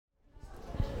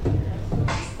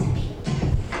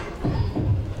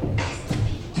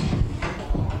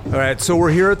All right, so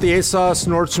we're here at the ASOS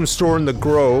Nordstrom store in the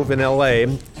Grove in LA,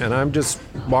 and I'm just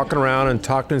walking around and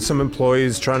talking to some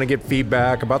employees, trying to get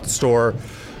feedback about the store.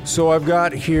 So I've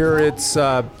got here, it's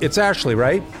Ashley,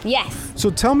 right? Yes. So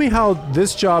tell me how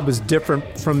this job is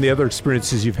different from the other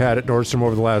experiences you've had at Nordstrom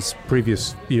over the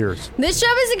previous years. This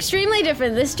job is extremely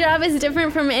different. This job is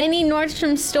different from any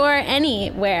Nordstrom store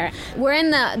anywhere. We're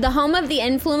in the home of the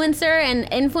influencer, and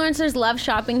influencers love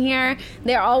shopping here.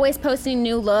 They're always posting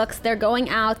new looks. They're going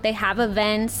out. They have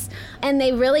events. And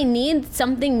they really need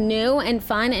something new and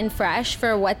fun and fresh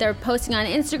for what they're posting on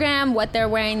Instagram, what they're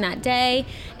wearing that day.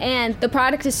 And the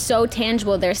product is so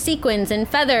tangible. There's sequins and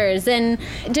feathers and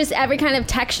just every kind of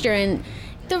texture. And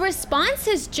the response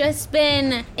has just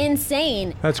been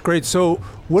insane. That's great. So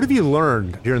what have you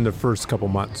learned here in the first couple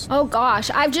months? Oh gosh,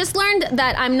 I've just learned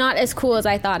that I'm not as cool as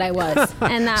I thought I was,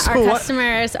 and that our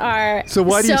customers are so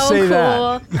why do you say cool.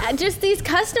 That? Just these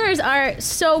customers are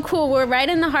so cool. We're right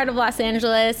in the heart of Los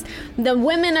Angeles. The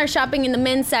women are shopping in the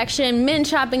men's section, men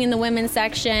shopping in the women's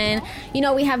section. You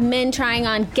know, we have men trying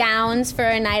on gowns for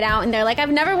a night out, and they're like,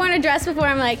 I've never worn a dress before.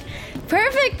 I'm like,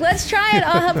 perfect, let's try it.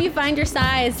 I'll help you find your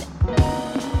size.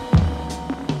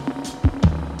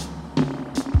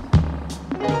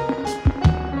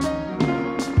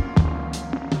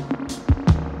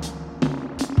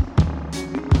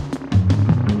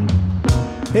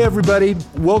 Hey everybody,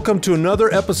 welcome to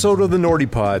another episode of the Nordy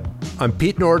Pod. I'm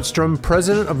Pete Nordstrom,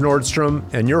 president of Nordstrom,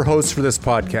 and your host for this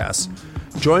podcast.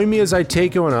 Join me as I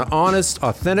take you on an honest,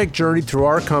 authentic journey through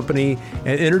our company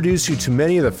and introduce you to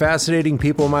many of the fascinating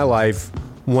people in my life,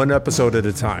 one episode at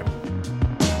a time.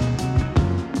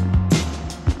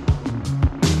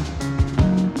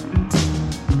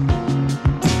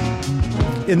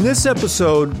 In this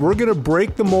episode, we're going to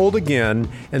break the mold again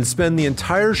and spend the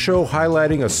entire show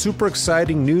highlighting a super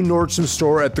exciting new Nordstrom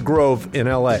store at the Grove in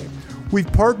LA.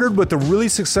 We've partnered with a really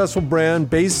successful brand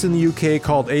based in the UK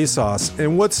called ASOS,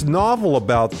 and what's novel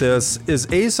about this is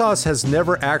ASOS has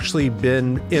never actually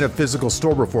been in a physical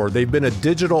store before. They've been a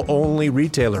digital-only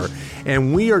retailer,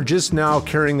 and we are just now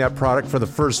carrying that product for the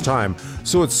first time,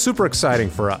 so it's super exciting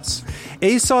for us.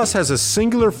 ASOS has a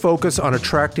singular focus on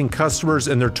attracting customers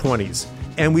in their 20s.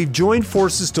 And we've joined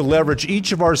forces to leverage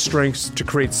each of our strengths to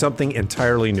create something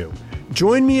entirely new.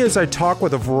 Join me as I talk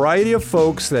with a variety of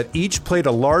folks that each played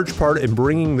a large part in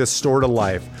bringing this store to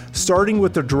life, starting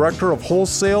with the Director of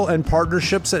Wholesale and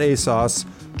Partnerships at ASOS,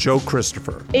 Joe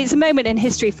Christopher. It's a moment in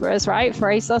history for us, right? For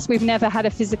ASOS, we've never had a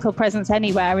physical presence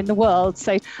anywhere in the world.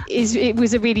 So it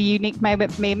was a really unique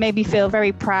moment for me. It made me feel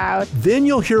very proud. Then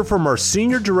you'll hear from our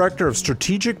Senior Director of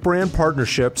Strategic Brand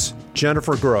Partnerships,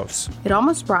 Jennifer Gross. It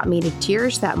almost brought me to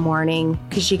tears that morning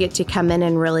because you get to come in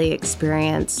and really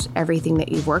experience everything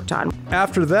that you've worked on.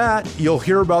 After that, you'll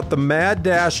hear about the mad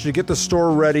dash to get the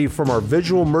store ready from our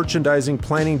Visual Merchandising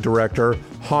Planning Director,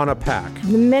 Hannah Pack.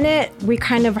 The minute we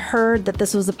kind of heard that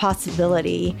this was a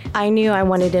possibility, I knew I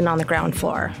wanted in on the ground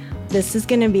floor. This is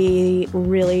going to be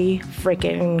really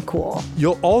freaking cool.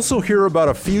 You'll also hear about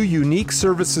a few unique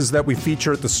services that we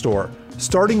feature at the store,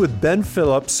 starting with Ben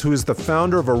Phillips, who is the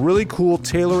founder of a really cool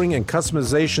tailoring and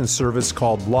customization service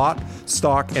called Lot,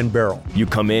 Stock, and Barrel. You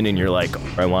come in and you're like,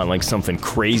 I want like something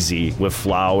crazy with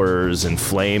flowers and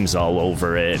flames all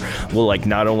over it. We'll like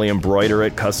not only embroider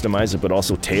it, customize it, but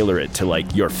also tailor it to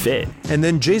like your fit. And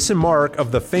then Jason Mark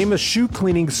of the famous shoe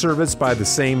cleaning service by the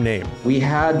same name. We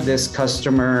had this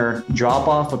customer drop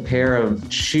off a pair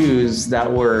of shoes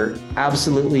that were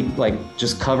absolutely like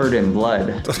just covered in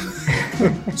blood.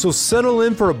 So settle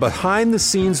in for a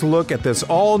behind-the-scenes look at this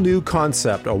all-new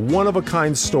concept, a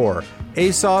one-of-a-kind store,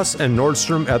 ASOS and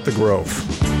Nordstrom at the Grove.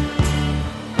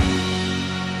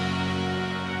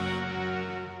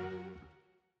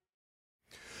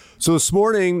 So this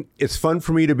morning, it's fun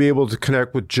for me to be able to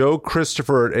connect with Joe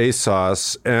Christopher at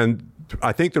ASOS, and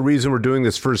I think the reason we're doing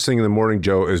this first thing in the morning,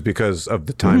 Joe, is because of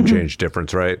the time change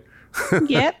difference, right?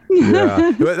 Yep.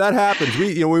 Yeah, that happens.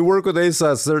 We work with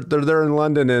ASOS. They're there in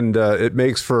London, and it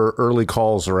makes for early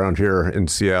calls around here in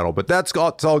Seattle. But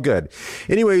it's all good.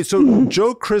 Anyway, so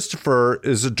Joe Christopher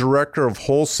is a director of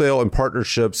wholesale and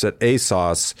partnerships at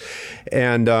ASOS,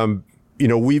 and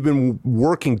we've been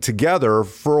working together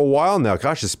for a while now.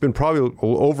 Gosh, it's been probably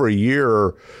over a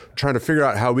year trying to figure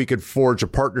out how we could forge a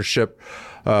partnership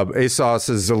ASOS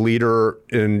is a leader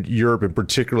in Europe, and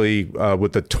particularly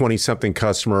with the 20-something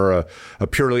customer, a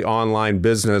purely online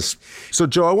business. So,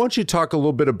 Joe, I want you to talk a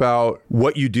little bit about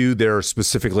what you do there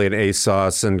specifically in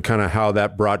ASOS and kind of how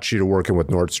that brought you to working with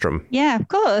Nordstrom. Yeah, of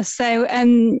course. So,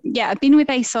 I've been with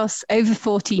ASOS over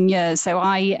 14 years. So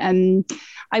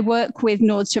I work with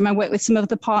Nordstrom. I work with some of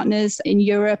the partners in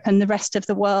Europe and the rest of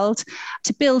the world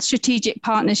to build strategic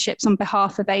partnerships on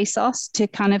behalf of ASOS to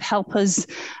kind of help us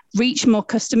reach more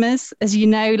customers. As you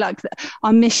know,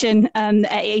 our mission at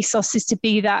ASOS is to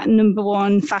be that number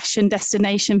one fashion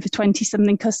destination for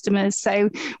 20-something customers. So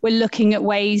we're looking at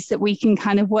ways that we can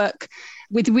kind of work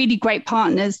with really great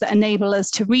partners that enable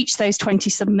us to reach those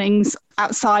 20-somethings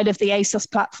outside of the ASOS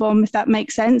platform, if that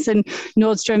makes sense. And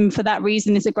Nordstrom, for that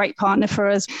reason, is a great partner for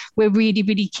us. We're really,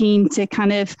 really keen to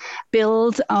kind of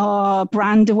build our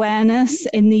brand awareness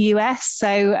in the US.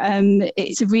 So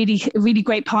it's a really, really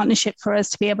great partnership for us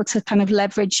to be able to kind of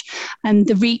leverage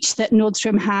the reach that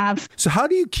Nordstrom have. So how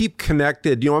do you keep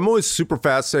connected? I'm always super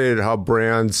fascinated how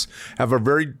brands have a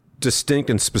very distinct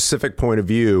and specific point of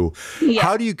view. Yeah.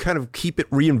 How do you kind of keep it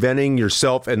reinventing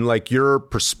yourself and like your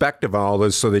perspective on all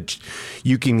this so that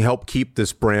you can help keep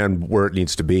this brand where it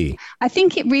needs to be? I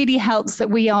think it really helps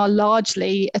that we are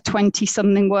largely a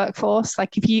 20-something workforce.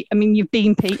 Like you've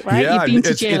been, Pete, right? Yeah, you've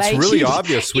been to GLH. It's really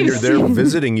obvious when you're there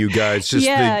visiting you guys, just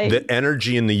the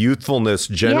energy and the youthfulness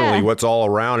generally, what's all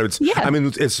around. It's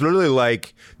literally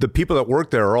like the people that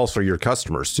work there are also your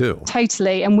customers too.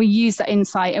 Totally. And we use that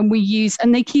insight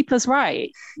and they keep us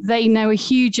right. They know a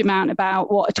huge amount about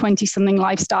what a 20-something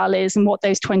lifestyle is and what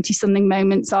those 20-something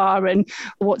moments are and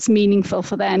what's meaningful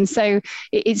for them. So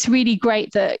it's really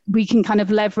great that we can kind of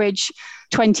leverage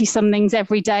 20-somethings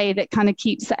every day that kind of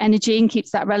keeps that energy and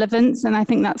keeps that relevance. And I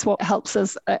think that's what helps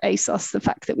us at ASOS, the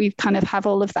fact that we kind of have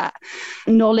all of that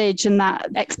knowledge and that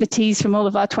expertise from all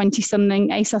of our 20-something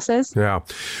ASOSers. Yeah.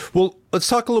 Well, let's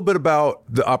talk a little bit about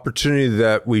the opportunity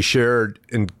that we shared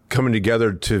in coming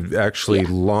together to actually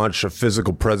launch a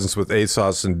physical presence with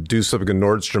ASOS and do something in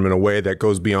Nordstrom in a way that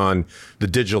goes beyond the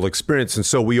digital experience. And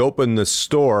so we opened this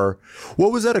store.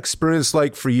 What was that experience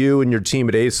like for you and your team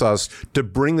at ASOS to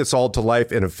bring this all to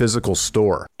life in a physical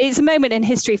store? It's a moment in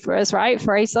history for us, right?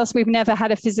 For ASOS, we've never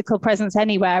had a physical presence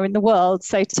anywhere in the world.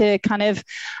 So to kind of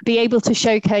be able to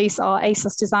showcase our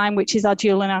ASOS design, which is our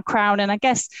jewel and our crown, and I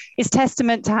guess it's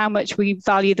testament to how much we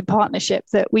value the partnership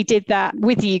that we did that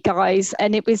with you guys.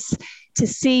 And it was to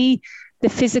see the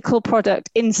physical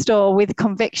product in store with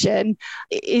conviction.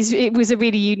 It was a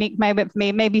really unique moment for me.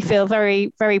 It made me feel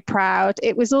very, very proud.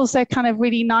 It was also kind of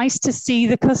really nice to see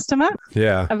the customer.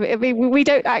 Yeah. I mean, we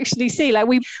don't actually see,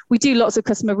 we do lots of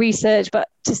customer research, but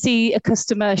to see a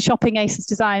customer shopping ASOS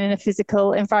design in a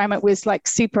physical environment was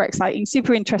super exciting,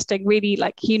 super interesting, really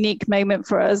unique moment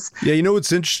for us. Yeah.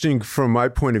 What's interesting from my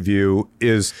point of view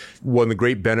is one of the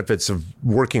great benefits of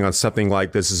working on something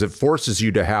like this is it forces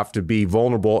you to have to be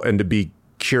vulnerable and to be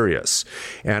curious.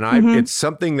 And it's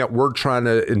something that we're trying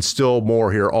to instill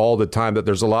more here all the time, that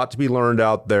there's a lot to be learned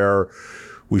out there.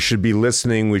 We should be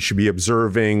listening. We should be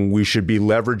observing. We should be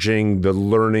leveraging the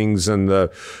learnings and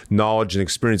the knowledge and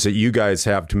experience that you guys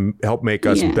have to help make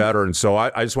us better. And so I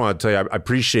just want to tell you, I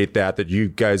appreciate that you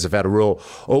guys have had a real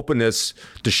openness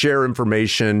to share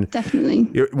information.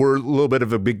 Definitely. We're a little bit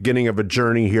of a beginning of a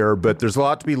journey here, but there's a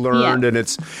lot to be learned. And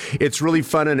it's really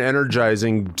fun and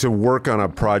energizing to work on a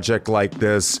project like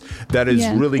this that is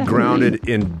really grounded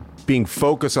in being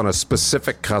focused on a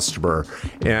specific customer.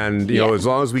 And, as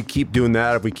long as we keep doing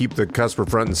that, if we keep the customer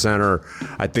front and center,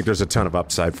 I think there's a ton of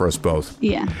upside for us both.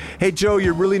 Yeah. Hey, Joe,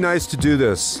 you're really nice to do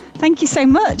this. Thank you so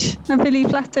much. I'm really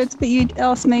flattered that you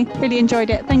asked me. Really enjoyed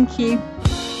it. Thank you.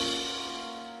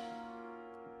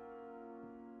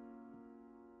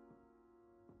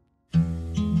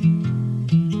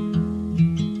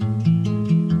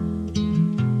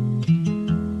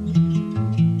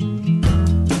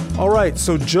 All right,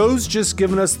 so Joe's just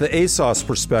given us the ASOS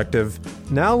perspective.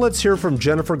 Now let's hear from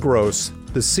Jennifer Gross,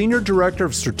 the Senior Director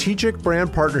of Strategic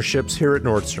Brand Partnerships here at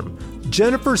Nordstrom.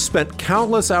 Jennifer spent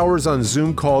countless hours on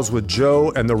Zoom calls with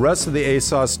Joe and the rest of the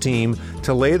ASOS team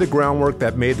to lay the groundwork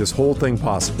that made this whole thing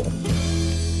possible.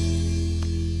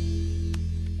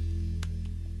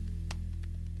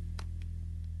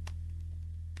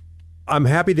 I'm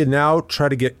happy to now try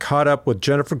to get caught up with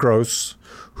Jennifer Gross,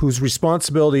 whose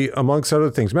responsibility, amongst other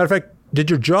things, matter of fact, Did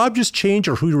your job just change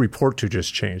or who you report to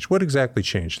just change? What exactly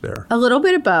changed there? A little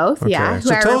bit of both, yeah.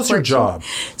 So tell us your job.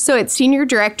 So it's Senior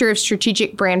Director of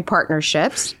Strategic Brand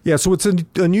Partnerships. Yeah, so what's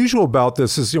unusual about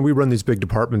this is, we run these big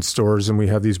department stores and we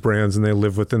have these brands and they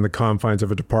live within the confines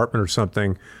of a department or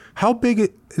something. How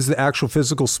big is the actual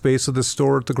physical space of the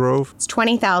store at the Grove? It's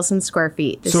 20,000 square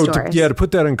feet, So to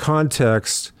put that in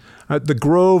context, the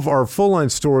Grove, our full-line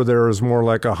store there is more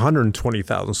like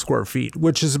 120,000 square feet,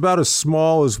 which is about as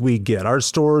small as we get. Our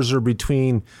stores are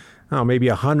between maybe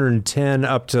 110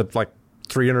 up to like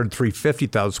 300,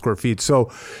 350,000 square feet.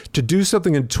 So to do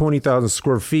something in 20,000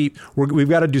 square feet, we've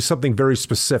got to do something very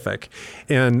specific.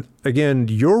 And again,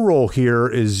 your role here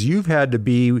is you've had to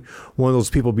be one of those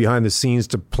people behind the scenes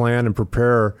to plan and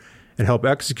prepare and help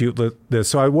execute this.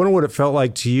 So I wonder what it felt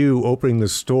like to you opening the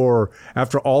store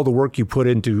after all the work you put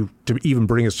into to even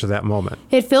bring us to that moment.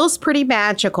 It feels pretty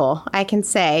magical, I can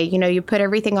say. You put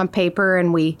everything on paper,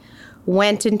 and we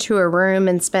went into a room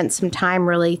and spent some time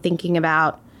really thinking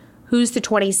about who's the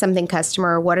 20-something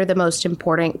customer, what are the most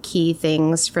important key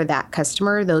things for that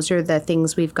customer. Those are the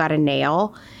things we've got to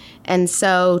nail. And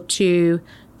so to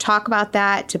talk about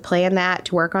that, to plan that,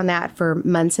 to work on that for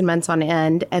months and months on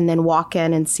end, and then walk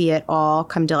in and see it all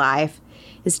come to life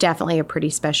is definitely a pretty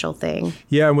special thing.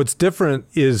 Yeah, and what's different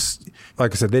is,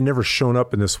 like I said, they've never shown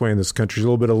up in this way in this country. It's a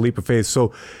little bit of a leap of faith.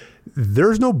 So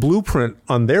there's no blueprint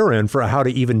on their end for how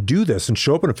to even do this and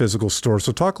show up in a physical store.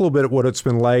 So talk a little bit about what it's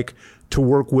been like to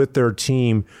work with their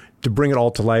team to bring it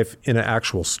all to life in an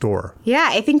actual store. Yeah,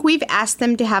 I think we've asked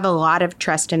them to have a lot of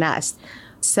trust in us.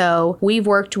 So we've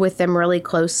worked with them really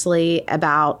closely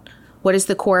about what is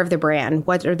the core of the brand,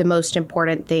 what are the most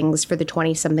important things for the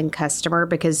 20-something customer,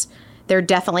 because they're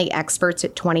definitely experts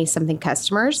at 20-something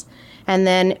customers. And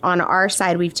then on our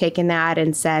side, we've taken that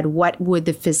and said, what would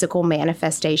the physical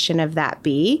manifestation of that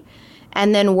be?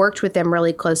 And then worked with them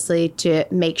really closely to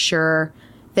make sure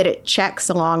that it checks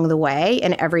along the way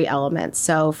in every element.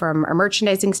 So from a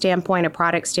merchandising standpoint, a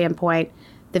product standpoint,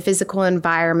 the physical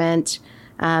environment,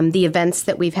 the events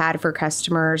that we've had for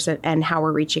customers, and how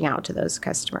we're reaching out to those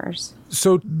customers.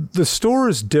 So the store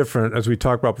is different, as we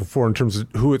talked about before, in terms of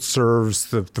who it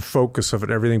serves, the focus of it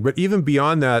and everything. But even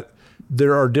beyond that,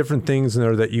 there are different things in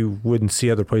there that you wouldn't see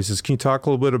other places. Can you talk a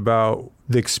little bit about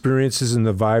the experiences and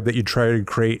the vibe that you try to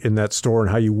create in that store and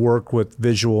how you work with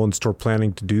visual and store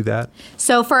planning to do that?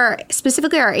 So for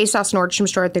specifically our ASOS Nordstrom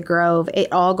store at the Grove,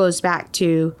 it all goes back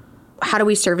to how do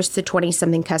we service the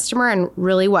 20-something customer and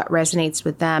really what resonates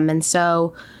with them. And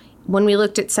so when we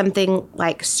looked at something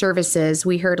like services,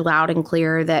 we heard loud and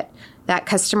clear that that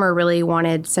customer really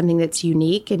wanted something that's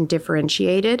unique and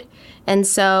differentiated. And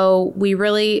so we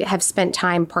really have spent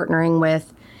time partnering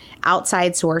with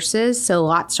outside sources. So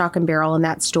Lot, Stock, and Barrel in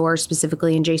that store,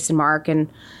 specifically in Jason Mark, and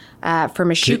from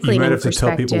a shoe cleaning perspective. You might have to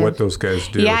tell people what those guys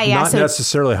do. Yeah. Not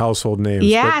necessarily household names.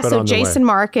 Yeah, but so on the Jason way.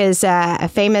 Mark is a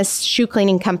famous shoe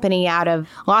cleaning company out of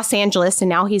Los Angeles, and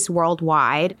now he's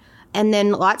worldwide. And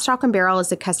then Lot, Stock, and Barrel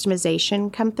is a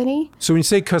customization company. So when you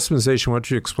say customization, why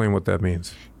don't you explain what that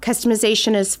means?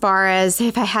 Customization as far as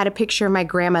if I had a picture of my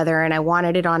grandmother and I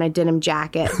wanted it on a denim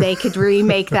jacket, they could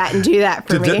remake that and do that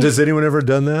for me. Does anyone ever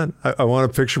done that? I want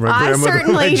a picture of my grandmother. I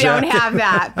certainly don't have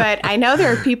that, but I know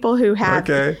there are people who have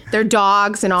their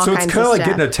dogs and all kinds of stuff. So it's kind of like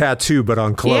getting a tattoo, but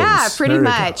on clothes. Yeah,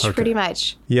 pretty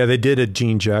much. Yeah, they did a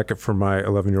jean jacket for my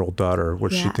 11-year-old daughter,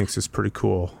 which she thinks is pretty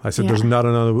cool. I said, there's not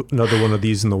another one of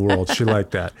these in the world. She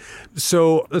liked that.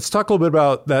 So let's talk a little bit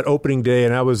about that opening day.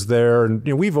 And I was there,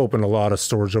 and we've opened a lot of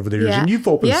stores over the years, and you've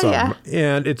opened some,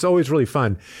 and it's always really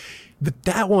fun. But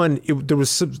that one, there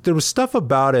was stuff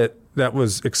about it that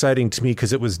was exciting to me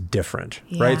because it was different,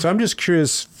 right? So I'm just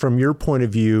curious, from your point of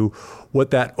view,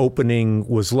 what that opening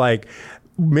was like.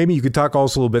 Maybe you could talk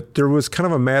also a little bit. There was kind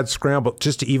of a mad scramble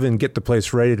just to even get the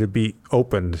place ready to be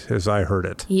opened, as I heard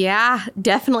it. Yeah,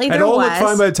 definitely there was. It all looked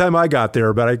fine by the time I got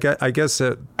there, but I guess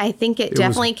I think it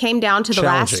definitely came down to the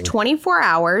last 24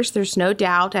 hours. There's no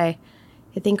doubt.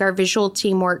 I think our visual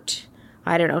team worked,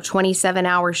 27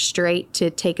 hours straight to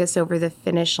take us over the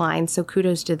finish line. So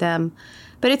kudos to them.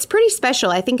 But it's pretty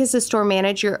special. I think as a store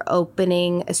manager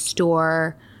opening a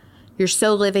store, you're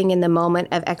so living in the moment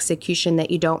of execution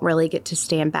that you don't really get to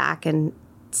stand back and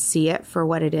see it for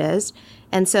what it is.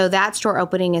 And so that store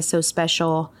opening is so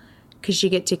special because you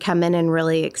get to come in and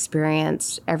really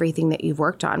experience everything that you've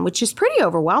worked on, which is pretty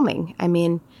overwhelming. I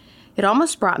mean, it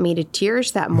almost brought me to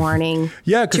tears that morning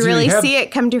to really see it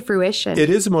come to fruition. It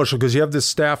is emotional because you have this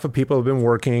staff of people who have been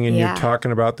working, and you're talking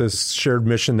about this shared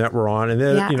mission that we're on. And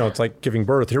then, it's like giving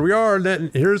birth. Here we are. And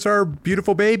then here's our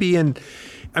beautiful baby. And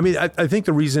I mean, I think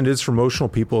the reason it is for emotional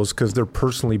people is because they're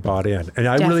personally bought in. And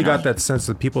I really got that sense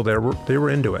that people there, they were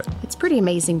into it. It's pretty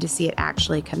amazing to see it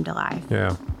actually come to life. Yeah.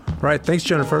 All right. Thanks,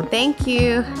 Jennifer. Thank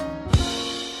you.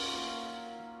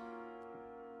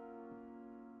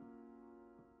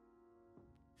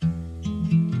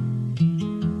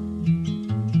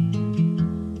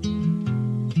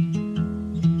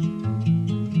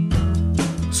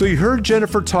 So you heard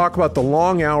Jennifer talk about the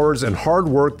long hours and hard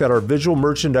work that our visual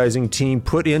merchandising team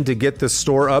put in to get this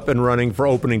store up and running for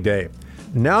opening day.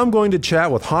 Now I'm going to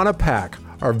chat with Hannah Pack,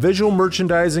 our visual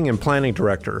merchandising and planning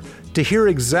director, to hear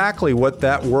exactly what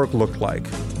that work looked like.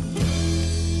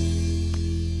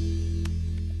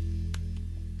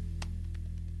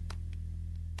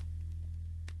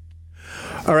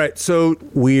 All right, so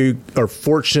we are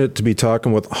fortunate to be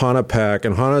talking with Hannah Pack.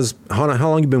 And Hannah, how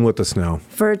long have you been with us now?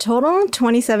 For a total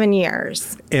 27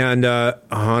 years. And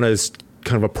Hannah is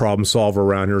kind of a problem solver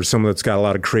around here, someone that's got a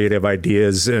lot of creative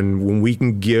ideas. And when we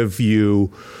can give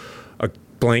you a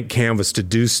blank canvas to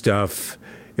do stuff,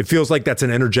 it feels like that's an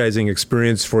energizing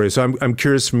experience for you. So I'm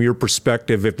curious from your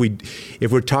perspective,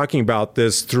 if we're talking about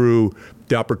this through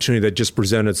the opportunity that just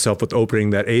presented itself with opening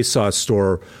that ASOS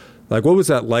store, like, what was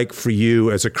that like for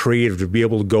you as a creative to be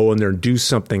able to go in there and do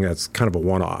something that's kind of a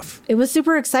one-off? It was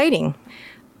super exciting.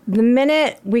 The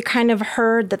minute we kind of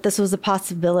heard that this was a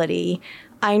possibility,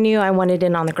 I knew I wanted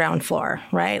in on the ground floor,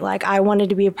 right? Like, I wanted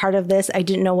to be a part of this. I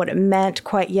didn't know what it meant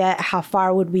quite yet. How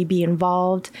far would we be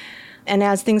involved? And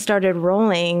as things started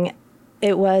rolling,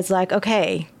 it was like,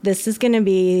 okay, this is going to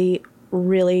be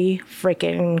really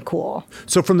freaking cool.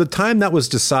 So from the time that was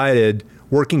decided,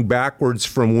 working backwards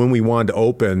from when we wanted to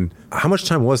open, how much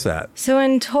time was that? So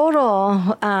in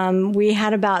total, we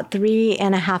had about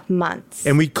 3.5 months.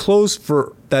 And we closed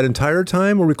for that entire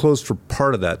time, or we closed for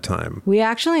part of that time? We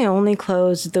actually only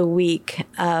closed the week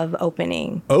of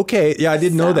opening. Okay. Yeah, I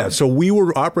didn't know that. So we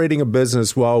were operating a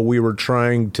business while we were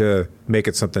trying to make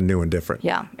it something new and different.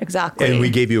 Yeah, exactly. And we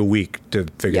gave you a week to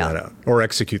figure that out, or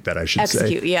execute that, I should say.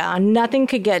 Execute, yeah. Nothing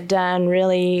could get done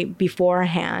really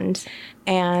beforehand.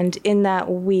 And in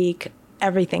that week,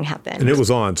 everything happened. And it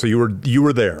was on, so you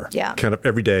were there. Yeah. Kind of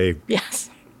every day. Yes.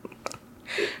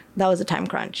 That was a time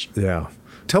crunch. Yeah.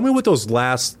 Tell me what those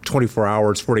last 24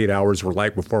 hours, 48 hours were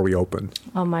like before we opened.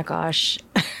 Oh my gosh.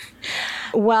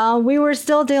 Well, we were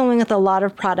still dealing with a lot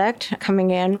of product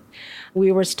coming in.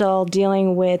 We were still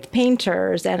dealing with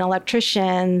painters and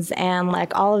electricians and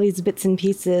like all of these bits and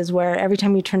pieces where every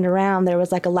time you turned around, there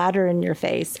was like a ladder in your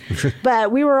face.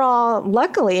 But we were all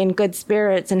luckily in good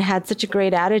spirits and had such a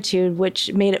great attitude,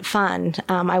 which made it fun,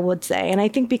 I would say. And I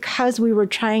think because we were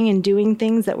trying and doing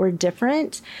things that were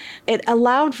different, it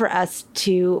allowed for us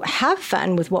to have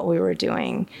fun with what we were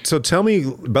doing. So tell me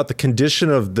about the condition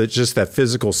of just that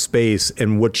physical space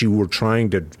and what you were trying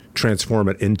to transform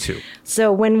it into.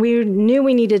 So when we knew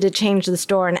we needed to change the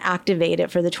store and activate it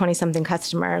for the 20-something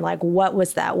customer, like what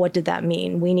was that? What did that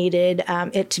mean? We needed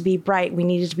it to be bright. We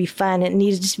needed to be fun. It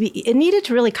needed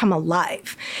to really come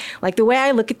alive. Like the way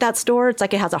I look at that store, it's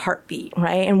like it has a heartbeat,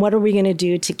 right? And what are we going to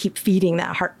do to keep feeding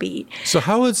that heartbeat? So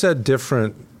how is that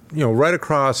different? You know, right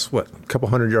across, a couple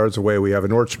hundred yards away, we have a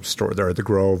Nordstrom store there at the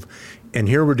Grove. And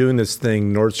here we're doing this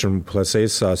thing, Nordstrom plus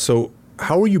ASOS. So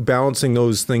how are you balancing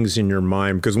those things in your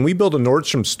mind? Because when we build a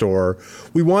Nordstrom store,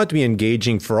 we want it to be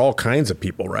engaging for all kinds of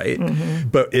people, right? Mm-hmm.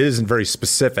 But it isn't very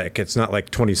specific. It's not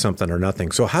like 20-something or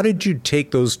nothing. So how did you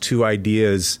take those two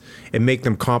ideas and make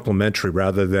them complementary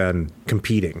rather than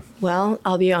competing? Well,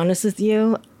 I'll be honest with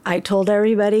you. I told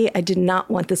everybody I did not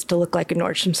want this to look like a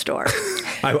Nordstrom store.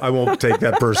 I won't take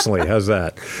that personally. How's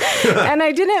that? And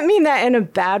I didn't mean that in a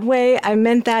bad way. I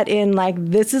meant that in like,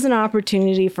 this is an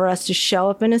opportunity for us to show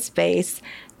up in a space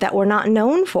that we're not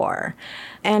known for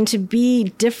and to be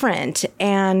different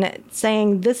and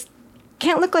saying this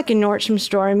can't look like a Nordstrom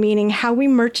store, meaning how we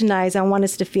merchandise, I want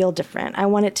us to feel different. I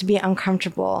want it to be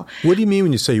uncomfortable. What do you mean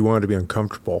when you say you want it to be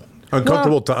uncomfortable?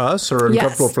 Uncomfortable to us or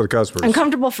uncomfortable for the customers?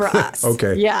 Uncomfortable for us.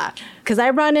 Okay. Yeah. Because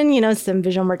I brought in, some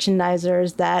visual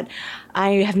merchandisers that I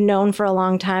have known for a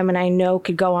long time and I know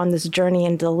could go on this journey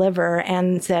and deliver,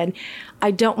 and said,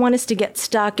 I don't want us to get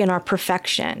stuck in our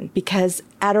perfection, because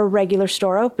at a regular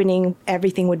store opening,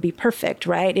 everything would be perfect,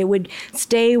 right? It would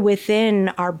stay within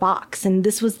our box. And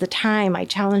this was the time I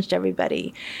challenged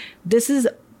everybody. This is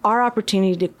our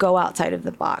opportunity to go outside of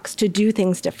the box, to do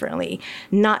things differently,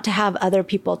 not to have other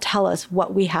people tell us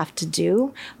what we have to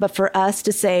do, but for us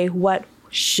to say, what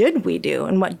should we do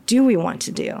and what do we want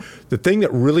to do? The thing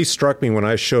that really struck me when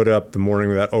I showed up the morning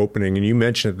of that opening, and you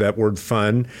mentioned that word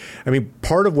fun, I mean,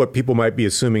 part of what people might be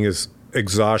assuming is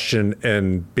exhaustion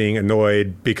and being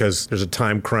annoyed because there's a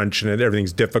time crunch and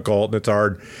everything's difficult and it's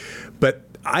hard. But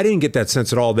I didn't get that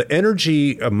sense at all. The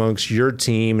energy amongst your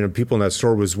team and people in that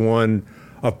store was one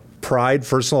of pride,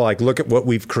 first of all, like, look at what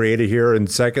we've created here. And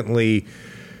secondly,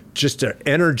 just an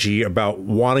energy about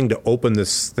wanting to open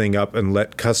this thing up and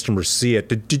let customers see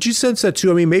it. Did you sense that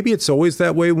too? I mean, maybe it's always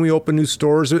that way when we open new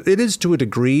stores. It is to a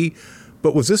degree,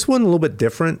 but was this one a little bit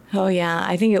different? Oh, yeah.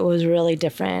 I think it was really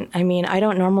different. I mean, I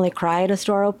don't normally cry at a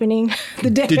store opening. The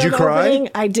day Did you of cry? opening,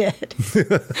 I did.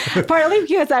 Partly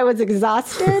because I was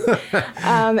exhausted.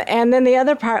 And then the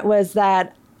other part was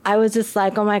that I was just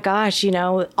like, oh my gosh,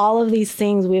 all of these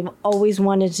things we've always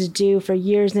wanted to do for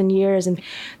years and years. And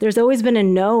there's always been a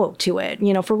no to it,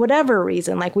 for whatever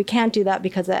reason. Like, we can't do that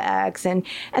because of X. And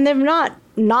they've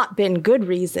not been good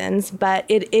reasons, but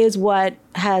it is what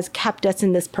has kept us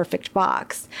in this perfect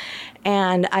box.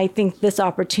 And I think this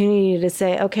opportunity to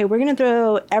say, okay, we're going to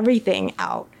throw everything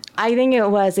out. I think it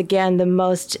was, again, the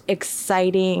most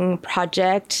exciting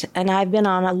project. And I've been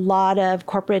on a lot of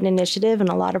corporate initiative and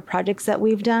a lot of projects that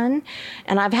we've done.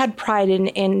 And I've had pride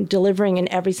in delivering in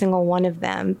every single one of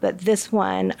them. But this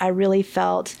one, I really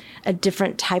felt a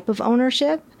different type of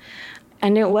ownership.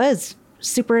 And it was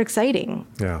super exciting.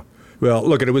 Yeah. Well,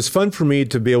 look, it was fun for me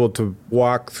to be able to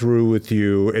walk through with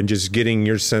you and just getting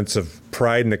your sense of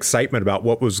pride and excitement about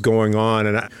what was going on.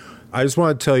 And I just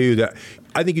want to tell you that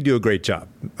I think you do a great job.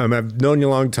 I've known you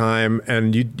a long time,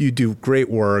 and you do great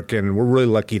work, and we're really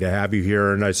lucky to have you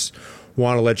here. And I just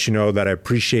want to let you know that I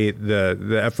appreciate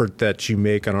the effort that you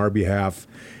make on our behalf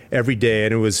every day.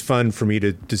 And it was fun for me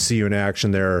to see you in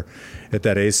action there at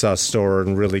that ASOS store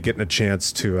and really getting a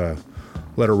chance to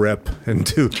let her rip and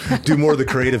do more of the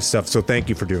creative stuff. So thank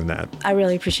you for doing that. I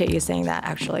really appreciate you saying that,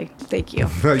 actually. Thank you.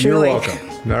 You're Truly.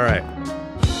 welcome. All right.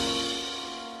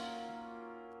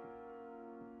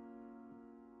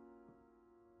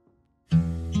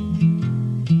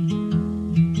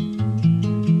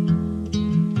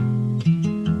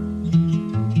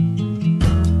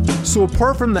 So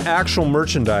apart from the actual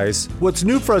merchandise, what's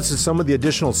new for us is some of the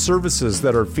additional services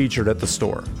that are featured at the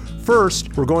store.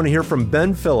 First, we're going to hear from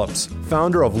Ben Phillips,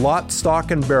 founder of Lot,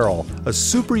 Stock, and Barrel, a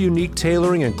super unique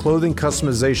tailoring and clothing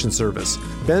customization service.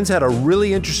 Ben's had a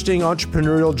really interesting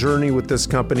entrepreneurial journey with this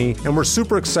company, and we're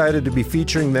super excited to be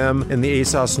featuring them in the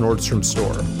ASOS Nordstrom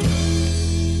store.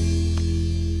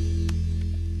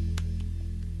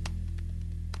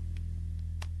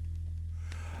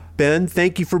 Ben,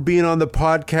 thank you for being on the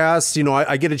podcast.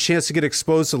 I get a chance to get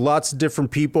exposed to lots of different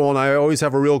people, and I always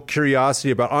have a real curiosity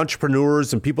about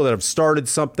entrepreneurs and people that have started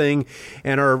something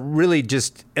and are really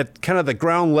just at kind of the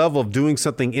ground level of doing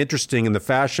something interesting in the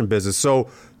fashion business. So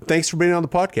thanks for being on the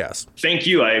podcast. Thank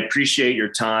you. I appreciate your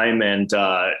time. And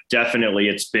definitely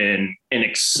it's been an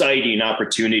exciting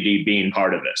opportunity being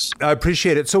part of this. I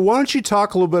appreciate it. So why don't you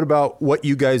talk a little bit about what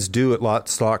you guys do at Lot,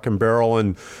 Stock, and Barrel?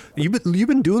 And you've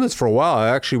been doing this for a while. I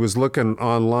actually was looking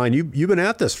online. You've been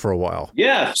at this for a while.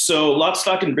 Yeah. So Lot,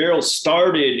 Stock, and Barrel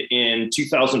started in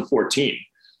 2014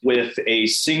 with a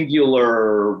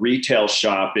singular retail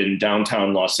shop in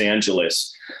downtown Los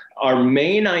Angeles. Our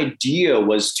main idea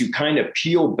was to kind of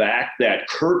peel back that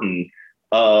curtain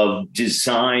of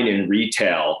design and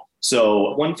retail.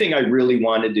 So one thing I really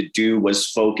wanted to do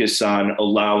was focus on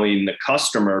allowing the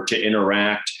customer to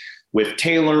interact with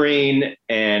tailoring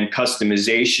and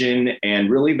customization and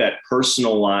really that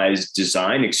personalized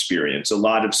design experience. A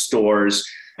lot of stores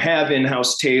have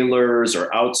in-house tailors or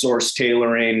outsource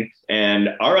tailoring. And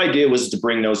our idea was to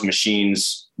bring those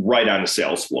machines right on the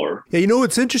sales floor. Yeah,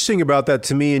 what's interesting about that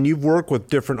to me, and you've worked with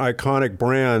different iconic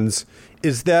brands,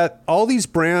 is that all these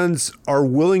brands are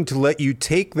willing to let you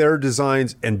take their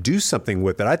designs and do something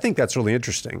with it. I think that's really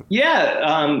interesting.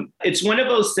 Yeah, it's one of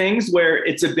those things where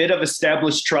it's a bit of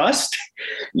established trust.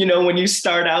 When you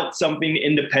start out something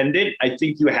independent, I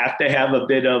think you have to have a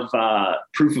bit of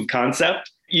proof of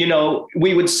concept.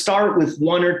 We would start with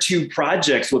one or two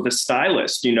projects with a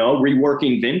stylist,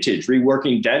 reworking vintage,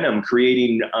 reworking denim,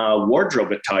 creating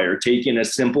wardrobe attire, taking a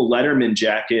simple Letterman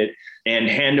jacket and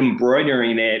hand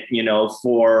embroidering it,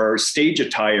 for stage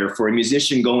attire for a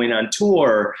musician going on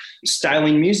tour,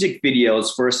 styling music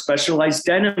videos for specialized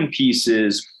denim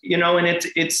pieces, and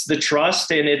it's the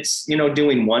trust, and it's,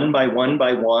 doing one by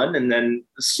one and then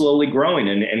slowly growing.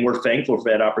 And we're thankful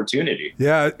for that opportunity.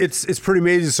 Yeah, it's pretty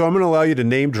amazing. So I'm going to allow you to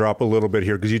name drop a little bit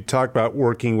here, because you talked about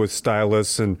working with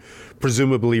stylists and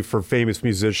presumably for famous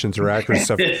musicians or actors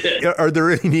and stuff. Are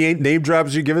there any name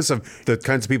drops you give us of the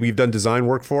kinds of people you've done design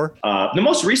work for? The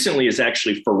most recently is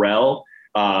actually Pharrell,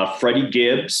 Freddie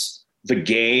Gibbs, The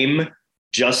Game,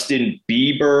 Justin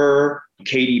Bieber,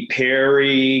 Katy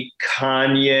Perry,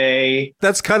 Kanye.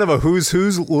 That's kind of a who's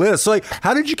list. So, like,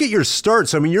 how did you get your start?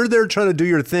 So, I mean, you're there trying to do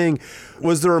your thing.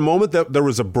 Was there a moment that there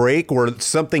was a break or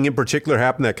something in particular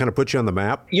happened that kind of put you on the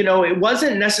map? It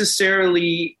wasn't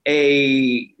necessarily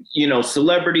a,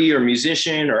 celebrity or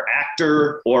musician or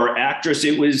actor or actress.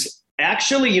 It was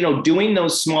actually, doing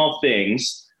those small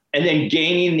things and then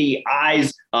gaining the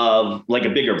eyes of like a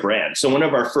bigger brand. So one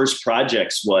of our first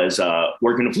projects was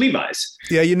working with Levi's.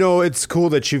 Yeah, it's cool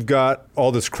that you've got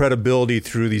all this credibility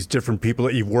through these different people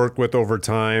that you've worked with over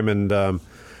time, and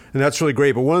that's really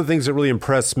great. But one of the things that really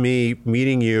impressed me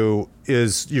meeting you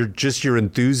is your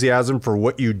enthusiasm for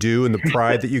what you do and the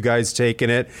pride that you guys take in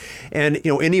it. And,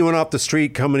 anyone off the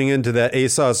street coming into that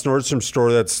ASOS Nordstrom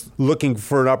store that's looking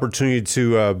for an opportunity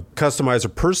to customize or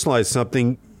personalize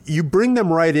something, you bring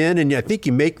them right in, and I think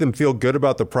you make them feel good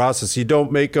about the process. You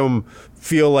don't make them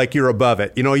feel like you're above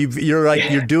it.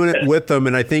 You're doing it with them,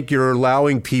 and I think you're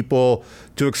allowing people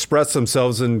to express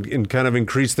themselves and kind of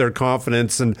increase their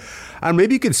confidence. And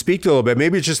maybe you can speak to a little bit.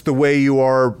 Maybe it's just the way you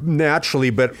are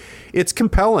naturally, but it's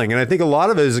compelling. And I think a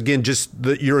lot of it is, again, just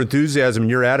your enthusiasm and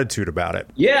your attitude about it.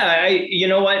 Yeah, you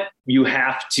know what? You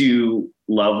have to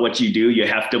love what you do. You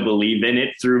have to believe in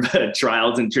it through the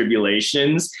trials and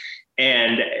tribulations.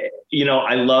 And,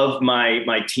 I love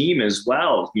my team as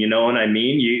well. You know what I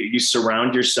mean? You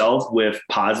surround yourself with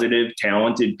positive,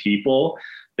 talented people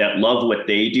that love what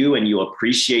they do, and you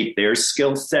appreciate their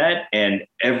skill set. And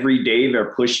every day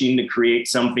they're pushing to create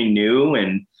something new.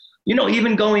 And,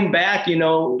 even going back,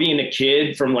 being a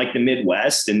kid from like the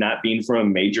Midwest and not being from a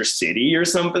major city or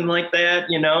something like that,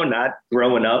 not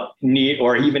growing up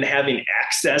or even having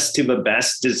access to the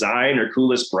best design or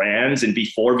coolest brands. And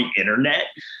before the internet,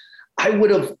 I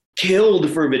would have killed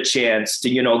for the chance to,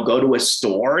 go to a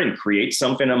store and create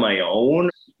something on my own.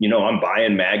 I'm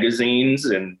buying magazines,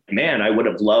 and man, I would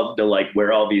have loved to like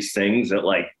wear all these things that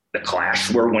like the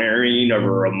Clash were wearing, or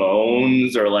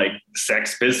Ramones, or like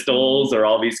Sex Pistols, or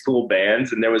all these cool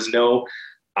bands. And there was no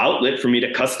outlet for me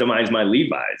to customize my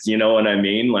Levi's. You know what I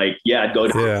mean? Like, yeah, I'd go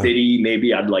to the city,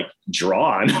 maybe I'd like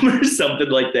draw on them or something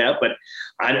like that. But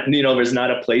there's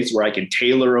not a place where I can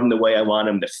tailor them the way I want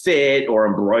them to fit or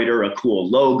embroider a cool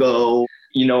logo.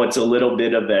 It's a little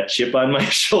bit of that chip on my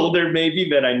shoulder, maybe,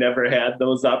 that I never had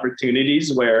those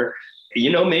opportunities where,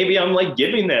 maybe I'm like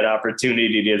giving that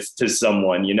opportunity to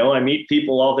someone. I meet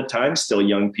people all the time, still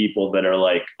young people, that are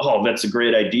like, oh, that's a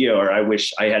great idea, or I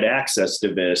wish I had access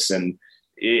to this. And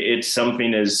it's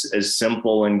something as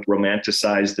simple and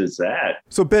romanticized as that.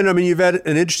 So, Ben, I mean, you've had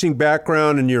an interesting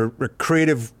background, and you're a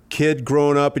creative kid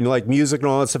growing up, and you like music and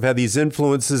all that stuff, had these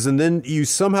influences, and then you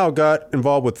somehow got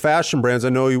involved with fashion brands. I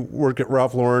know you work at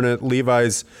Ralph Lauren, at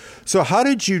Levi's. So how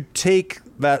did you take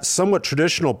that somewhat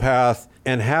traditional path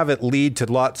and have it lead to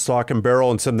Lock, Stock, and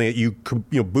Barrel, and something that you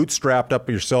bootstrapped up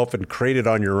yourself and created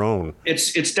on your own?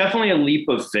 It's definitely a leap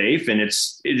of faith, and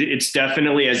it's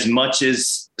definitely, as much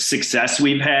as success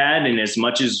we've had and as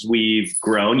much as we've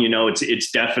grown,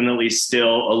 it's definitely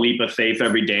still a leap of faith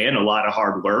every day and a lot of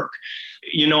hard work.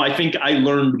 I think I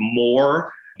learned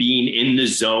more being in the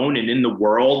zone and in the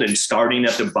world and starting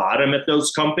at the bottom at those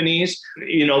companies,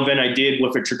 than I did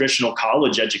with a traditional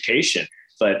college education.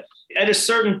 But at a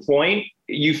certain point,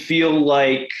 you feel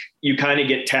like you kind of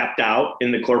get tapped out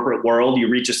in the corporate world. You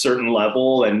reach a certain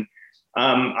level. And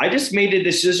I just made a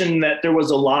decision that there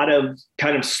was a lot of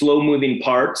kind of slow moving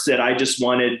parts that I just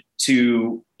wanted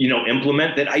to,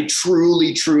 implement, that I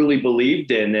truly, truly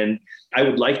believed in. And I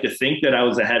would like to think that I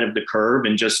was ahead of the curve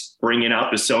and just bringing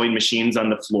out the sewing machines on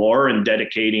the floor and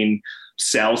dedicating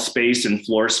cell space and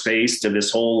floor space to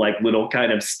this whole like little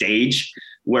kind of stage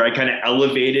where I kind of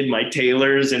elevated my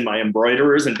tailors and my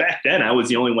embroiderers. And back then I was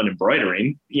the only one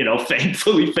embroidering.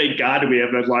 Thankfully, thank God, we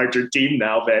have a larger team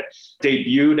now that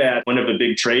debuted at one of the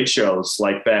big trade shows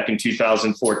like back in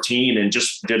 2014 and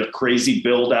just did a crazy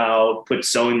build out, put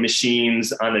sewing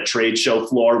machines on the trade show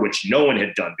floor, which no one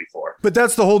had done before. But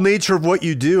that's the whole nature of what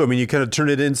you do. I mean, you kind of turn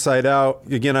it inside out.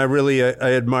 Again, I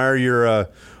admire your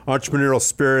entrepreneurial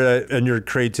spirit and your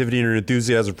creativity and your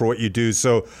enthusiasm for what you do.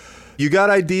 So you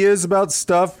got ideas about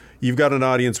stuff, you've got an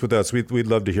audience with us. We'd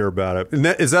love to hear about it. And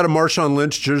is that a Marshawn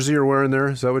Lynch jersey you're wearing there?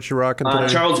 Is that what you're rocking today?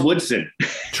 Charles Woodson.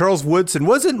 Charles Woodson.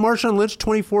 Wasn't Marshawn Lynch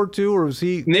 24 too, or was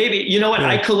he? Maybe. You know what? Yeah.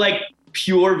 I collect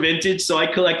pure vintage, so I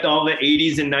collect all the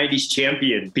 80s and 90s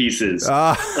champion pieces.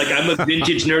 Like, I'm a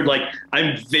vintage nerd. Like,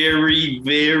 I'm very,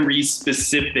 very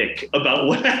specific about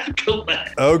what I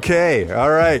collect. Okay.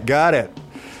 All right. Got it.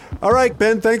 All right,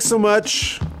 Ben, thanks so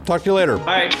much. Talk to you later. All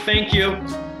right. Thank you.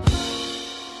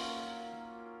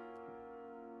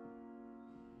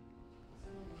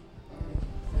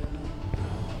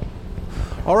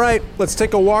 All right, let's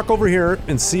take a walk over here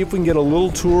and see if we can get a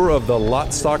little tour of the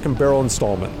Lot, Stock, and Barrel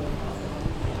installment.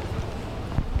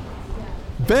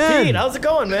 Ben! Pete, how's it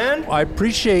going, man? I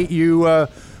appreciate you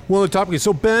willing to talk with me.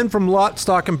 So Ben from Lot,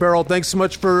 Stock, and Barrel, thanks so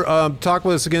much for talking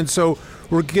with us again. So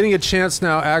we're getting a chance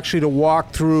now actually to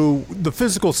walk through the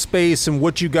physical space and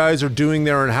what you guys are doing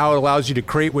there and how it allows you to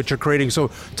create what you're creating. So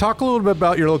talk a little bit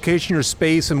about your location, your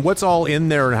space, and what's all in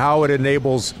there and how it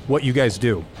enables what you guys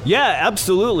do. Yeah,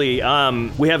 absolutely.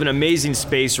 We have an amazing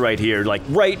space right here, like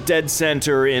right dead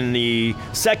center in the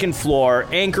second floor,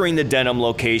 anchoring the denim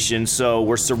location. So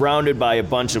we're surrounded by a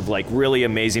bunch of like really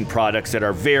amazing products that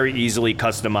are very easily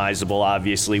customizable.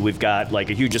 Obviously, we've got like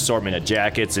a huge assortment of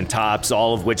jackets and tops,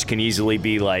 all of which can easily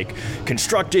be like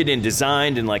constructed and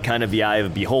designed in like kind of the eye of a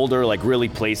beholder, like really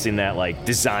placing that like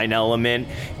design element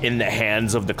in the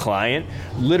hands of the client.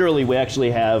 Literally, we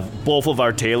actually have both of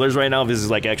our tailors right now. This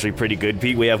is like actually pretty good,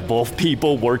 Pete. We have both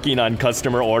people working on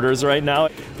customer orders right now.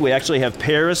 We actually have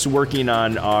Paris working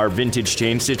on our vintage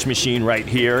chain stitch machine right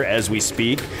here as we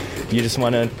speak. You just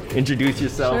want to introduce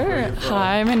yourself? Sure.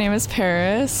 Hi, my name is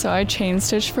Paris. So I chain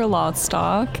stitch for Lot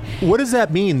Stock. What does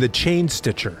that mean, the chain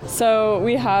stitcher? So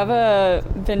we have a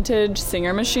vintage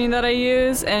Singer machine that I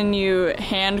use, and you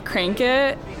hand crank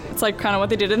it. It's like kind of what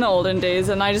they did in the olden days,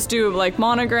 and I just do like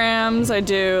monograms, I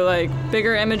do like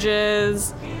bigger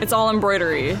images. It's all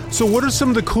embroidery. So what are some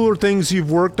of the cooler things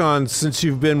you've worked on since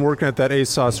you've been working at that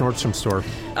ASOS Nordstrom store?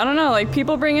 I don't know, like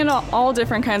people bring in all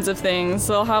different kinds of things.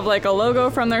 They'll have like a logo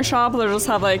from their shop, they'll just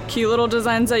have like cute little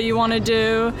designs that you want to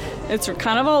do. It's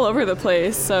kind of all over the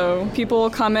place. So people will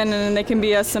come in and they can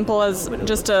be as simple as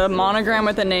just a monogram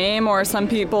with a name, or some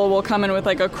people will come in with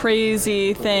like a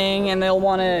crazy thing and they'll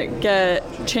want to get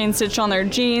chain stitch on their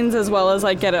jeans as well as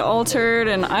like get it altered.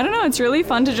 And I don't know, it's really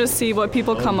fun to just see what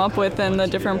people come up with and the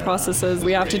different processes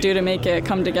we have to do to make it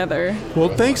come together. Well,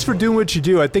 thanks for doing what you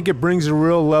do. I think it brings a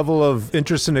real level of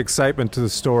interest and excitement to the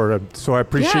store. So I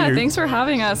appreciate you. Yeah, thanks for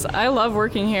having us. I love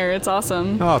working here. It's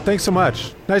awesome. Oh, thanks so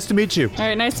much. Nice to meet you. All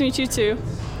right, nice to meet you too.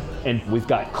 And we've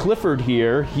got Clifford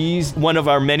here. He's one of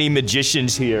our many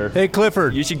magicians here. Hey,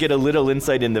 Clifford. You should get a little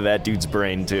insight into that dude's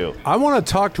brain, too. I want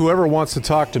to talk to whoever wants to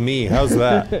talk to me. How's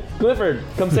that? Clifford,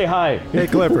 come say hi. Hey,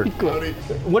 Clifford.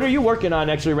 What are you working on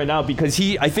actually right now? Because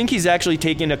I think he's actually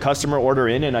taking a customer order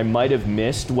in, and I might have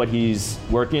missed what he's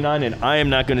working on, and I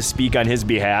am not going to speak on his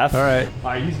behalf. All right.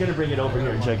 All right, he's going to bring it over here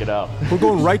and check it out. We're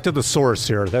going right to the source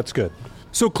here. That's good.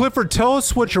 So, Clifford, tell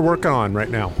us what you're working on right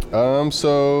now.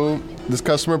 So this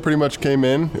customer pretty much came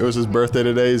in. It was his birthday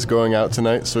today. He's going out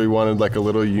tonight, so he wanted like a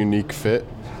little unique fit.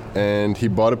 And he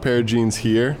bought a pair of jeans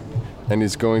here, and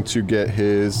he's going to get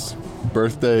his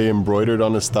birthday embroidered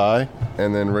on his thigh.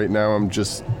 And then right now I'm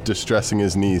just distressing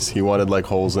his knees. He wanted like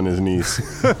holes in his knees.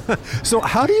 So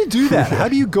how do you do that? How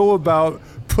do you go about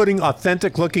putting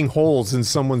authentic looking holes in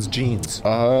someone's jeans?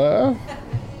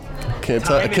 Can't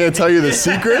tell you the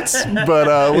secrets,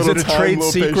 but is it a trade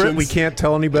secret? Patience. We can't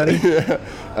tell anybody. Yeah.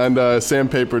 And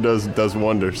sandpaper does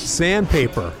wonders.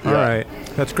 Sandpaper. All right,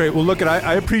 that's great. Well, look,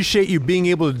 I appreciate you being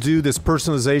able to do this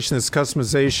personalization, this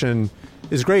customization.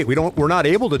 Is great. We're not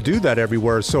able to do that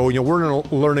everywhere, so we're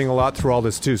learning a lot through all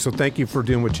this too. So thank you for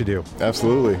doing what you do.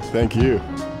 Absolutely. Thank you.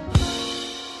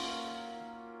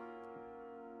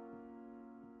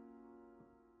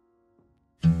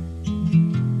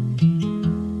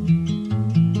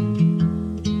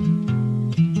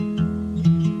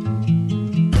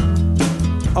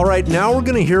 All right, now we're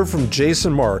going to hear from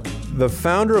Jason Mark, the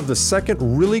founder of the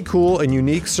second really cool and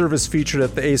unique service featured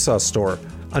at the ASOS store.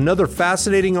 Another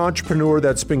fascinating entrepreneur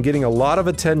that's been getting a lot of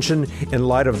attention in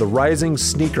light of the rising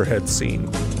sneakerhead scene.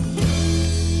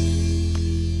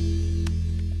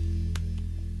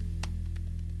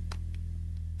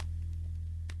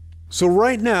 So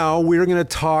right now, we're going to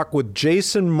talk with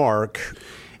Jason Mark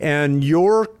and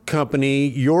your company,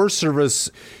 your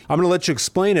service. I'm going to let you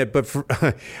explain it, but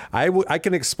I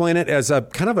can explain it as a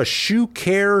kind of a shoe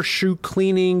care, shoe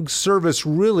cleaning service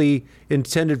really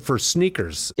intended for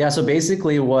sneakers. Yeah, so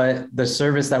basically what the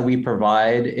service that we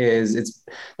provide is, it's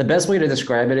the best way to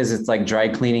describe it is it's like dry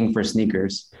cleaning for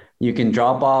sneakers. You can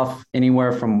drop off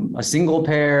anywhere from a single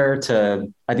pair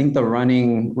to, I think the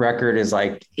running record is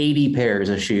like 80 pairs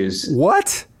of shoes.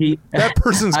 What? That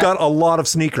person's got a lot of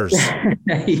sneakers.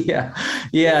 Yeah.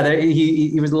 He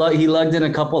lugged in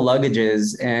a couple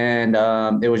luggages, and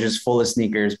it was just full of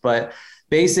sneakers. But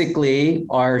basically,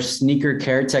 our sneaker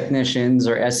care technicians,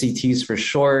 or SCTs for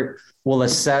short, will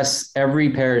assess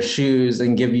every pair of shoes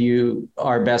and give you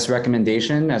our best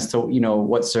recommendation as to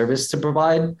what service to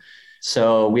provide.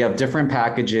 So we have different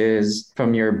packages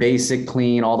from your basic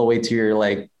clean all the way to your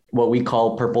what we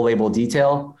call purple label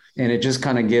detail. And it just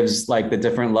kind of gives like the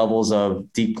different levels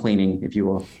of deep cleaning, if you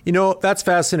will. You know, that's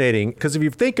fascinating because if you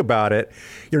think about it,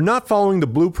 you're not following the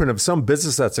blueprint of some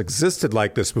business that's existed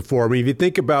like this before. I mean, if you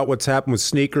think about what's happened with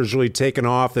sneakers really taking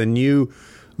off and you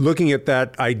looking at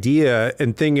that idea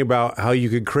and thinking about how you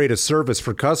could create a service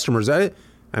for customers, I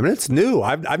mean, it's new.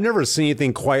 I've never seen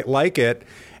anything quite like it.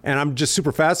 And I'm just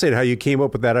super fascinated how you came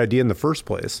up with that idea in the first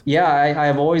place. Yeah,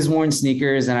 I've always worn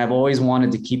sneakers and I've always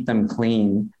wanted to keep them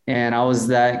clean. And I was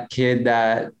that kid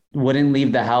that wouldn't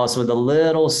leave the house with a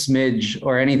little smidge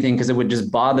or anything because it would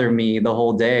just bother me the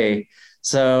whole day.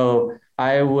 So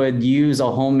I would use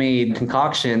a homemade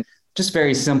concoction, just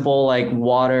very simple, like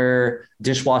water,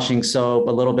 dishwashing soap,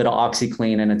 a little bit of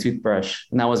OxyClean and a toothbrush.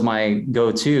 And that was my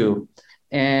go-to.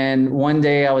 And one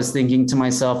day I was thinking to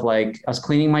myself, like, I was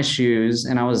cleaning my shoes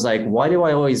and I was like, why do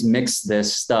I always mix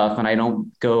this stuff and I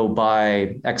don't go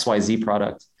buy XYZ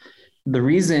product? The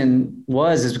reason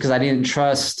is because I didn't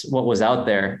trust what was out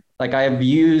there. Like I've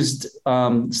used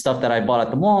stuff that I bought at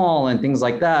the mall and things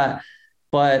like that,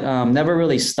 but never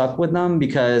really stuck with them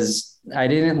because I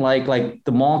didn't like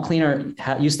the mall cleaner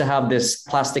used to have this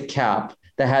plastic cap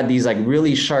that had these like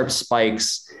really sharp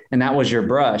spikes and that was your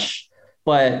brush.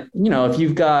 But, you know, if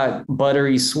you've got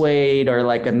buttery suede or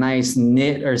like a nice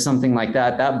knit or something like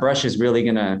that, that brush is really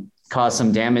going to cause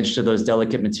some damage to those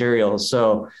delicate materials.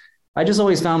 So I just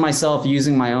always found myself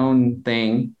using my own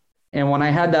thing. And when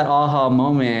I had that aha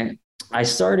moment, I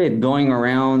started going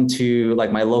around to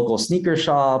like my local sneaker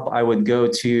shop. I would go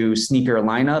to sneaker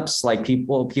lineups, like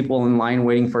people in line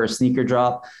waiting for a sneaker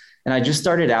drop. And I just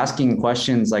started asking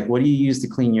questions like, what do you use to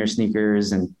clean your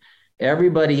sneakers? And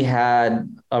everybody had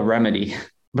a remedy,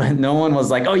 but no one was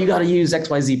like, oh, you got to use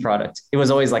XYZ product. It was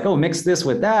always like, oh, mix this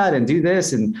with that and do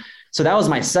this. And so that was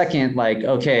my second, like,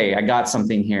 okay, I got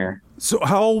something here. So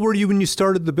how old were you when you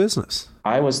started the business?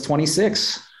 I was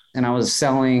 26 and I was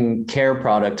selling care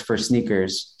product for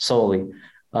sneakers solely,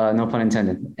 no pun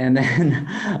intended. And then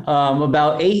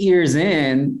about 8 years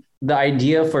in, the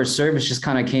idea for service just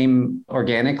kind of came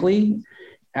organically.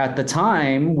 At the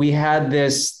time, we had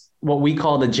this what we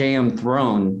call the JM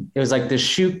Throne. It was like the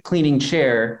shoe cleaning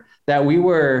chair that we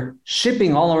were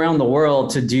shipping all around the world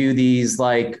to do these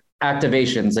like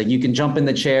activations. Like you can jump in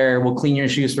the chair, we'll clean your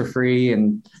shoes for free.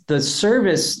 And the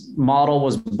service model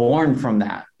was born from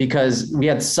that because we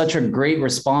had such a great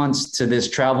response to this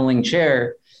traveling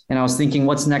chair. And I was thinking,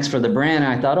 what's next for the brand?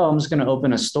 And I thought, I'm just going to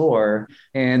open a store.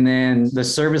 And then the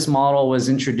service model was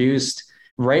introduced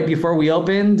right before we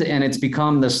opened, and it's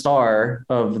become the star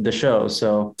of the show.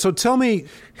 So tell me,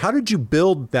 how did you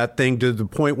build that thing to the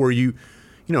point where you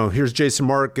know, here's Jason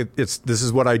Mark, this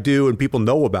is what I do, and people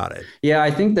know about it? Yeah,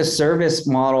 I think the service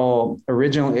model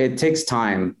originally, it takes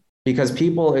time because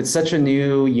it's such a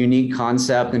new, unique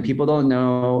concept, and people don't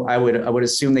know. I would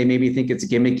assume they maybe think it's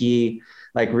gimmicky.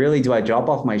 Like, really, do I drop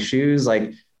off my shoes?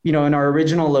 Like, you know, in our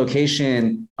original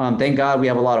location, thank God we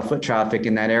have a lot of foot traffic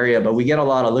in that area, but we get a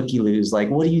lot of looky-loos. Like,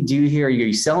 what do you do here? Are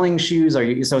you selling shoes?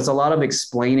 So it's a lot of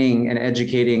explaining and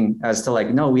educating as to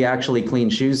like, no, we actually clean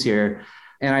shoes here.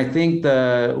 And I think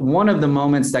one of the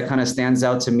moments that kind of stands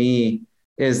out to me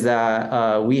is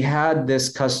that we had this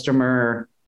customer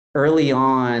early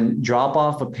on drop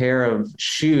off a pair of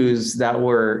shoes that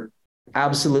were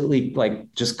absolutely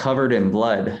like just covered in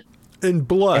blood. In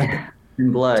blood?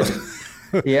 In blood.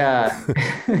 Yeah.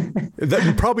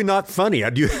 That's probably not funny.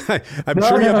 I'm sure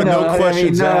you have a no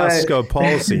questions asked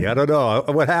policy. I don't know.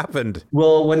 What happened?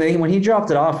 Well, when he dropped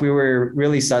it off, we were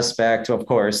really suspect, of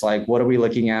course. Like, what are we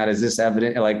looking at? Is this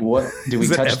evident? Like, what do we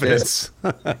touch this?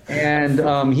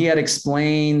 And he had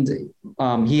explained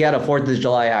he had a 4th of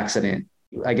July accident.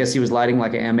 I guess he was lighting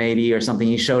like an M80 or something.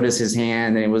 He showed us his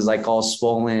hand and it was like all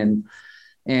swollen.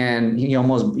 And he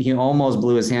almost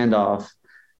blew his hand off.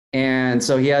 And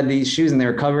so he had these shoes and they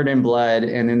were covered in blood.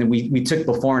 And then we took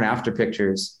before and after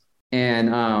pictures,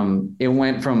 and it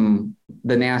went from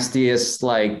the nastiest,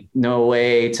 like, no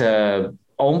way to,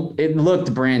 it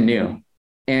looked brand new.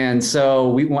 And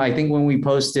so I think when we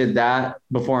posted that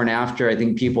before and after, I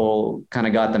think people kind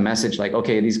of got the message like,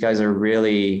 okay, these guys are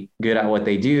really good at what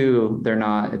they do.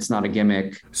 It's not a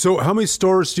gimmick. So how many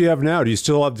stores do you have now? Do you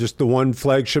still have just the one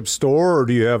flagship store, or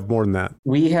do you have more than that?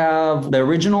 We have the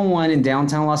original one in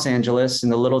downtown Los Angeles in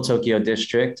the Little Tokyo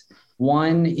district,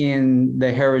 one in the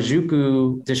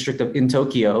Harajuku district in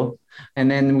Tokyo.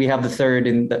 And then we have the third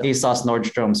in the ASOS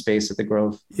Nordstrom space at the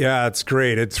Grove. Yeah, it's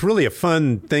great. It's really a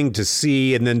fun thing to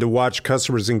see and then to watch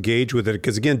customers engage with it.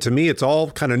 Because again, to me, it's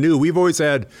all kind of new. We've always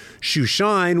had Shoe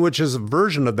Shine, which is a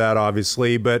version of that,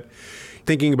 obviously. But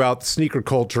thinking about sneaker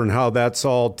culture and how that's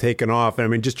all taken off. And I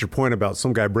mean, just your point about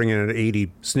some guy bringing in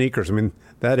 80 sneakers. I mean,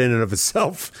 That in and of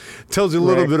itself tells you a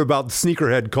little bit about the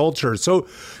sneakerhead culture. So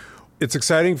it's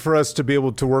exciting for us to be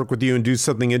able to work with you and do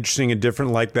something interesting and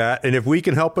different like that. And if we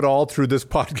can help at all through this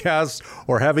podcast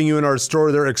or having you in our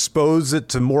store there, expose it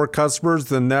to more customers,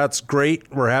 then that's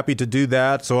great. We're happy to do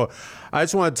that. So I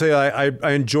just want to tell you,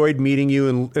 I enjoyed meeting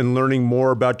you and learning more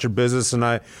about your business. And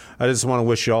I just want to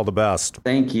wish you all the best.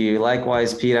 Thank you.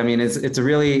 Likewise, Pete. I mean, it's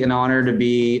really an honor to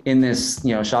be in this,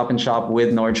 shop and shop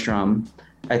with Nordstrom.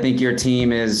 I think your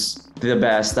team is the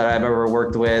best that I've ever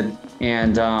worked with.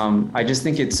 And I just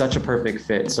think it's such a perfect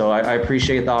fit. So I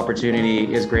appreciate the opportunity.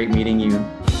 It's great meeting you.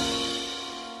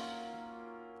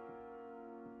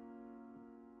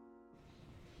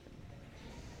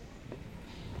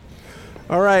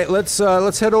 All right, let's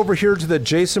head over here to the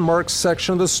Jason Marks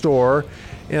section of the store,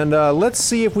 and let's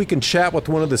see if we can chat with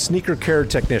one of the sneaker care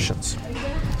technicians.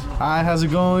 Hi, how's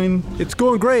it going? It's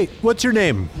going great. What's your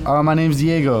name? My name's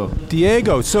Diego.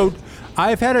 Diego. So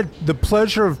I've had the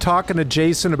pleasure of talking to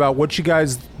Jason about what you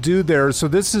guys do there. So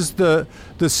this is the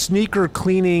sneaker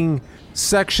cleaning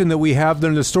section that we have there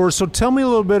in the store. So tell me a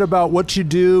little bit about what you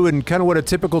do and kind of what a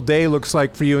typical day looks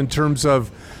like for you in terms of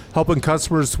helping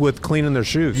customers with cleaning their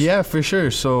shoes. Yeah, for sure.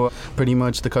 So pretty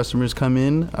much the customers come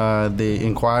in, they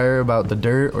inquire about the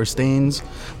dirt or stains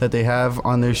that they have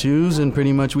on their shoes, and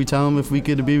pretty much we tell them if we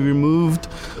could be removed,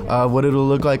 what it'll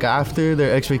look like after,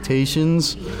 their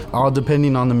expectations, all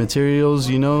depending on the materials,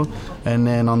 And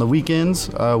then on the weekends,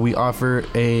 we offer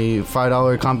a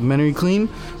 $5 complimentary clean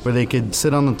where they could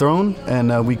sit on the throne,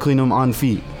 and we clean them on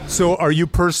feet. So are you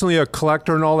personally a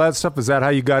collector and all that stuff? Is that how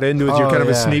you got into it? You're kind of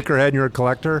a sneakerhead and you're a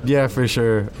collector? Yeah, for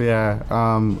sure. Yeah.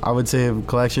 I would say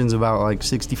collection's about like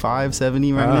 65,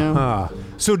 70 right now.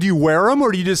 So do you wear them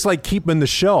or do you just like keep them in the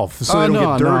shelf so they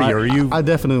don't get dirty? I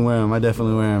definitely wear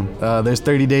them. There's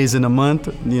 30 days in a month,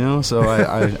 so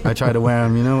I try to wear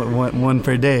them, one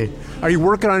per day. Are you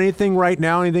working on anything right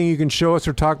now? Anything you can show us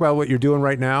or talk about what you're doing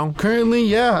right now? Currently,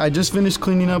 yeah. I just finished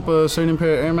cleaning up a certain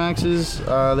pair of Air Maxes.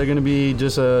 They're going to be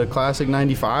just a classic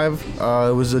 95.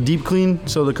 It was a deep clean,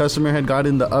 so the customer had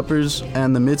gotten the uppers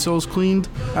and the midsoles cleaned.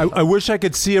 I wish I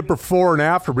could see it before and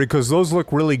after because those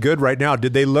look really good right now.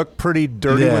 Did they look pretty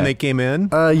dirty when they came in?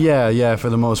 Yeah, for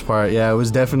the most part. Yeah, it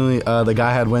was definitely, the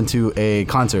guy had went to a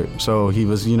concert, so he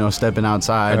was, stepping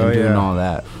outside and doing all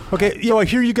that. Okay, I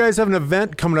hear you guys have an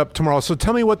event coming up tomorrow, so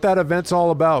tell me what that event's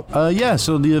all about.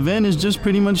 So the event is just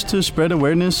pretty much to spread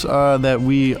awareness that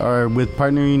we are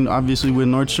partnering, obviously, with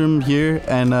Nordstrom here,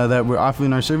 and that we're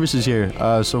offering our services here.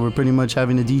 So we're pretty much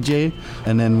having a DJ,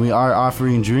 and then we are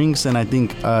offering drinks, and I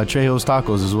think Trejo's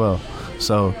Tacos as well.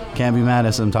 So can't be mad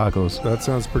at some tacos. That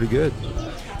sounds pretty good.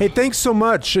 Hey, thanks so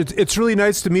much. It's really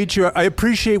nice to meet you. I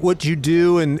appreciate what you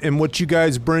do and what you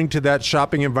guys bring to that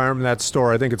shopping environment, that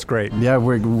store. I think it's great. Yeah,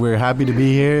 we're happy to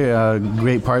be here.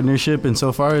 Great partnership, and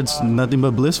so far it's nothing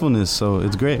but blissfulness, so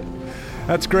it's great.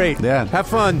 That's great. Yeah. Have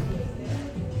fun.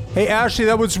 Hey, Ashley,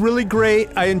 that was really great.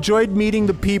 I enjoyed meeting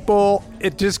the people.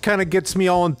 It just kind of gets me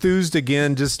all enthused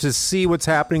again just to see what's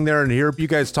happening there and hear you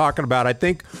guys talking about it. I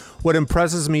think what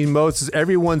impresses me most is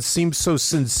everyone seems so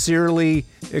sincerely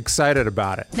excited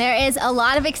about it. There is a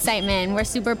lot of excitement. We're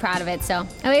super proud of it. So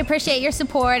we appreciate your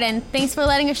support, and thanks for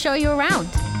letting us show you around.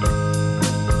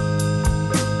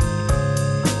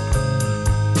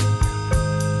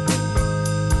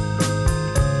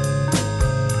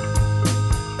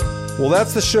 Well,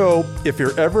 that's the show. If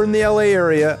you're ever in the LA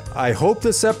area, I hope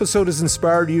this episode has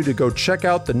inspired you to go check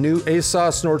out the new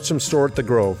ASOS Nordstrom store at the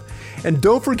Grove. And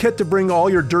don't forget to bring all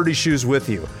your dirty shoes with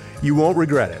you. You won't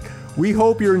regret it. We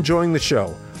hope you're enjoying the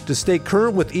show. To stay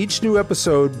current with each new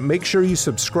episode, make sure you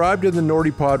subscribe to the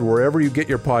Nordy Pod wherever you get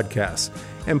your podcasts.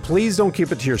 And please don't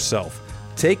keep it to yourself.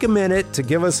 Take a minute to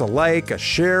give us a like, a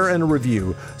share, and a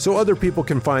review so other people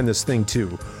can find this thing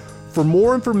too. For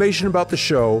more information about the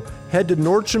show, head to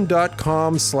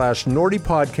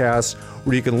nordstrom.com/NordyPodcast,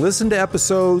 where you can listen to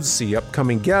episodes, see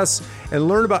upcoming guests, and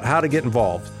learn about how to get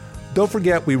involved. Don't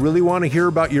forget, we really want to hear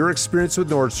about your experience with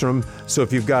Nordstrom, so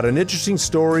if you've got an interesting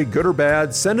story, good or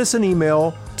bad, send us an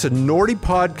email to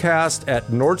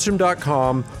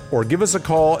nordypodcast@nordstrom.com or give us a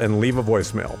call and leave a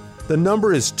voicemail. The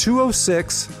number is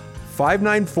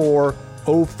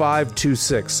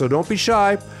 206-594-0526, so don't be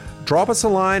shy. Drop us a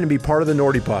line and be part of the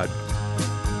Nordy Pod.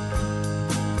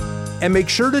 And make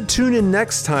sure to tune in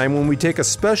next time when we take a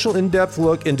special in-depth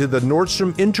look into the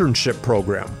Nordstrom internship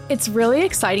program. It's really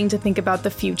exciting to think about the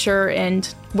future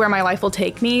and where my life will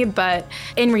take me. But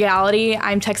in reality,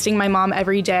 I'm texting my mom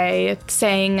every day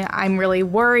saying I'm really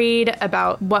worried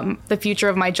about what the future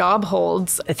of my job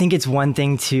holds. I think it's one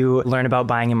thing to learn about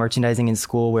buying and merchandising in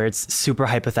school where it's super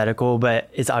hypothetical, but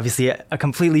it's obviously a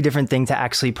completely different thing to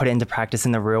actually put it into practice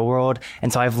in the real world.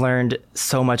 And so I've learned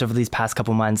so much over these past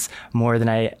couple months, more than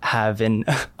I have in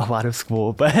a lot of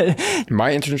school. But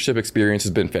my internship experience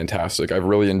has been fantastic. I've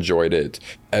really enjoyed it.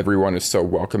 Everyone is so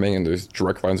welcoming, and there's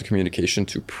direct lines of communication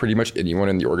to pretty much anyone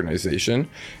in the organization.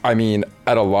 I mean,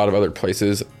 at a lot of other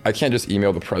places, I can't just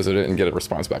email the president and get a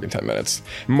response back in 10 minutes,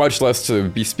 much less to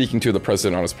be speaking to the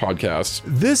president on his podcast.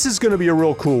 This is going to be a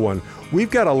real cool one.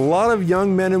 We've got a lot of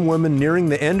young men and women nearing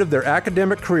the end of their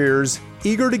academic careers,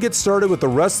 eager to get started with the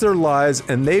rest of their lives,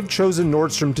 and they've chosen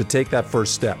Nordstrom to take that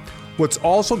first step. What's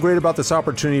also great about this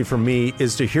opportunity for me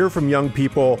is to hear from young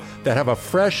people that have a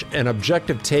fresh and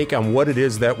objective take on what it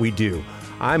is that we do.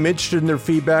 I'm interested in their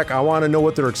feedback. I want to know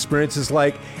what their experience is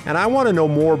like, and I want to know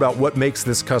more about what makes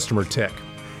this customer tick.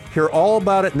 Hear all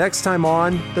about it next time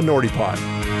on The Nordy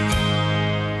Pod.